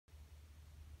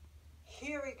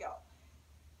here we go.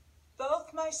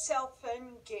 Both myself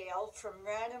and Gail from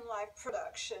Random Life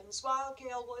Productions, while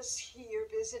Gail was here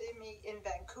visiting me in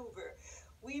Vancouver,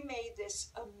 we made this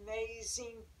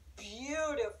amazing,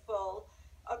 beautiful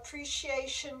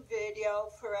appreciation video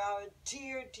for our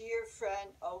dear, dear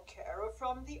friend, O'Carroll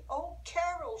from the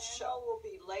O'Carroll Show. Will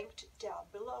be linked down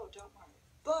below, don't worry.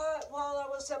 But while I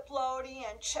was uploading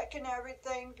and checking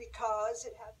everything, because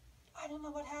it had, I don't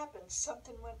know what happened,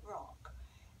 something went wrong.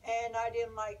 And I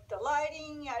didn't like the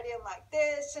lighting, I didn't like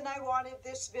this, and I wanted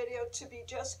this video to be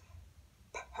just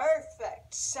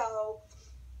perfect. So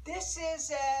this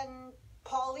is an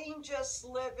Pauline Just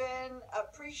Living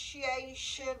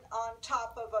appreciation on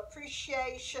top of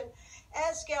appreciation.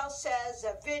 As Gail says,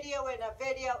 a video in a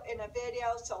video in a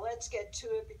video. So let's get to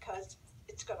it because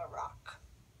it's gonna rock.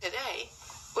 Today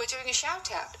we're doing a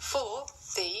shout out for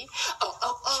the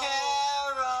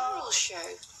Carol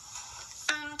Show.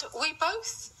 And we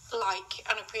both like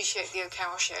and appreciate the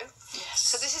O'Carroll Show. Yes.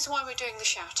 So this is why we're doing the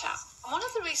shout out. One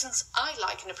of the reasons I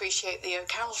like and appreciate the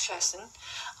O'Carroll person,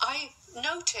 I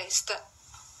noticed that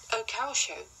O'Carroll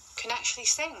Show can actually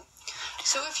sing.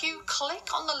 So if you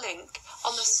click on the link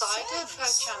on the side of her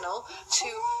channel to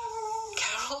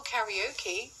Carol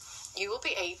Karaoke, you will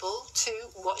be able to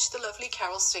watch the lovely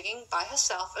Carol singing by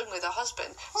herself and with her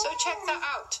husband. So check that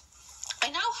out. I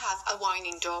now have a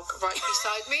whining dog right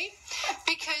beside me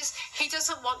because he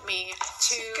doesn't want me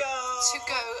to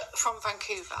go from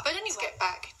Vancouver. But anyway, let's get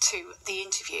back to the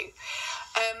interview.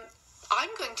 I'm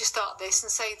going to start this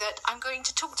and say that I'm going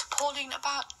to talk to Pauline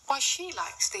about why she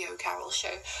likes the O'Carroll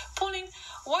Show. Pauline,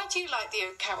 why do you like the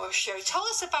O'Carroll Show? Tell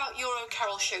us about your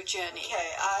O'Carroll Show journey.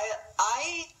 Okay,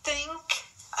 I think,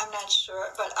 I'm not sure,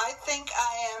 but I think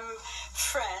I am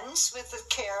friends with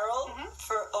Carol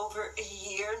for over a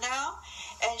year now.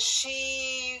 And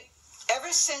she,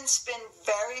 ever since, been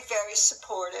very, very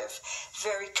supportive,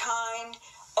 very kind.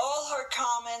 All her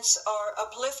comments are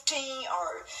uplifting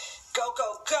or go,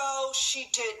 go, go. She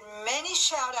did many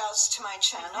shout outs to my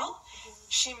channel.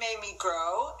 She made me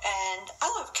grow. And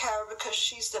I love Carol because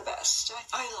she's the best.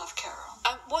 I love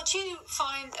Carol. What do you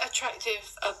find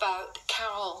attractive about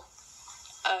Carol?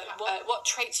 What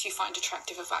traits do you find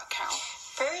attractive about Carol?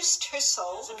 First, her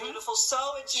soul is a beautiful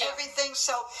soul. It's everything.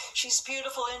 So she's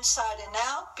beautiful inside and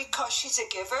out because she's a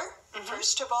giver,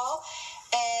 first of all.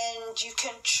 And you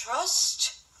can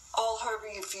trust all her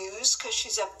reviews because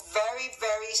she's a very,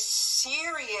 very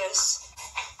serious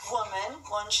woman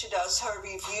when she does her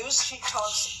reviews. She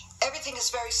talks, everything is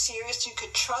very serious. You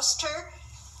could trust her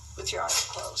with your eyes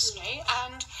closed. Okay.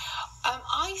 And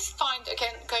I find,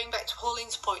 again, going back to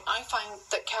Pauline's point, I find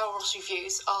that Carol's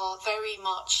reviews are very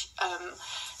much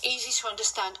easy to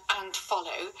understand and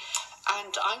follow.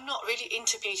 And I'm not really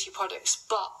into beauty products,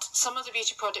 but some of the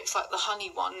beauty products, like the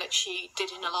honey one that she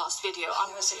did in the last video,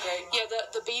 that was a great one. Yeah,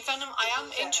 the bee venom. I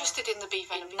am interested in the bee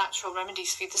venom, natural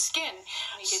remedies for the skin.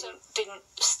 It didn't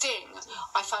sting.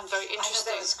 I found very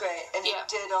interesting. I know, that was great, and it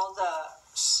did all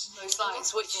those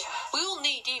lines, which we all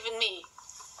need, even me.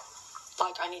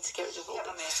 Like, I need to get rid of all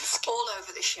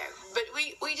over the show. But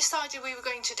we decided we were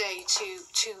going today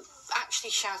to actually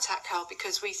shout at Carol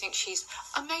because we think she's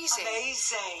amazing.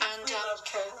 Amazing. And we love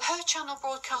Carol. Her channel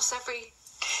broadcasts every...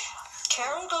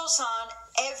 Carol goes on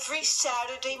every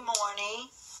Saturday morning.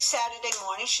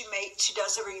 She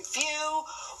does a review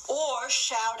or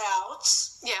shout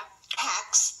outs. Yeah.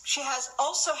 Hacks. She has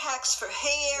also hacks for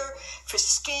hair, for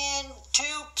skin,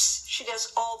 dupes. She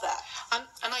does all that.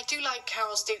 And I do like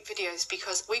Carol's dupe videos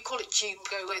because we call it dupe.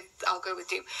 I'll go with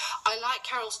dupe. I like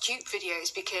Carol's dupe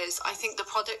videos because I think the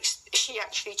products she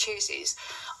actually chooses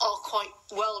are quite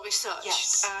well researched.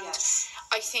 Yes, and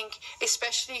I think,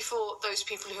 especially for those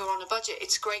people who are on a budget,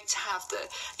 it's great to have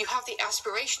the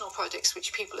aspirational products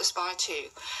which people aspire to,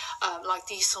 like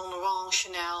the Saint Laurent,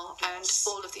 Chanel, and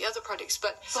all of the other products.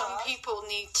 But some people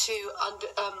need to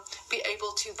be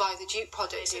able to buy the dupe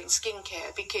products in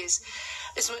skincare because,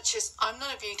 as much as I'm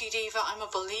not a beauty diva, I'm a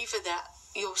believer that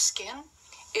your skin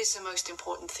is the most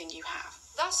important thing you have.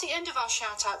 That's the end of our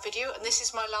shout-out video, and this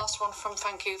is my last one from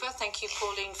Vancouver. Thank you,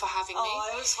 Pauline, for having me. Oh,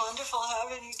 it was wonderful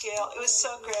having you, Gail. It was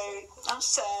so great. I'm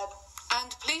sad.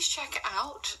 And please check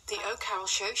out the O'Carroll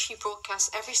Show. She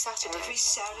broadcasts every Saturday. Every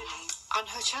Saturday. And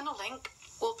her channel link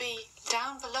will be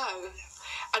down below.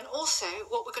 And also,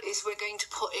 what we're going to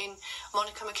put in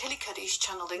Monica McKillicuddy's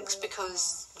channel links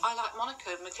because I like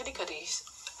Monica McKillicuddy's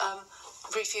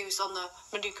reviews on the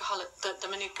Manuka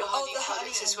honey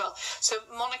products as well. So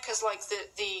Monica's like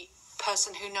the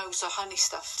person who knows the honey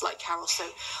stuff, like Carol. So,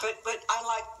 but I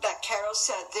like that Carol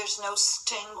said there's no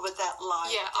sting with that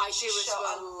line. Yeah, I do as well.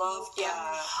 I love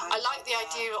that. I like the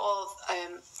idea of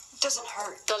doesn't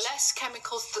hurt. The less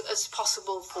chemicals as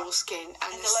possible for skin,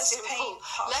 and the less simple, pain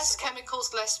possible. less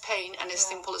chemicals, less pain, and as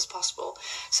simple as possible.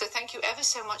 So thank you ever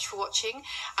so much for watching,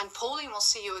 and Pauline will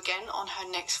see you again on her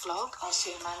next vlog. I'll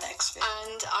see you in my next video.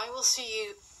 And I will see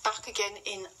you back again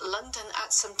in London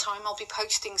at some time. I'll be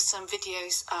posting some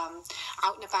videos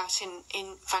out and about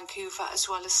in Vancouver, as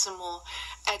well as some more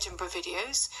Edinburgh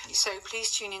videos. So please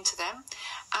tune into them,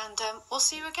 and we'll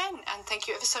see you again. And thank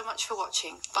you ever so much for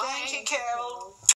watching. Bye. Thank you, Carol.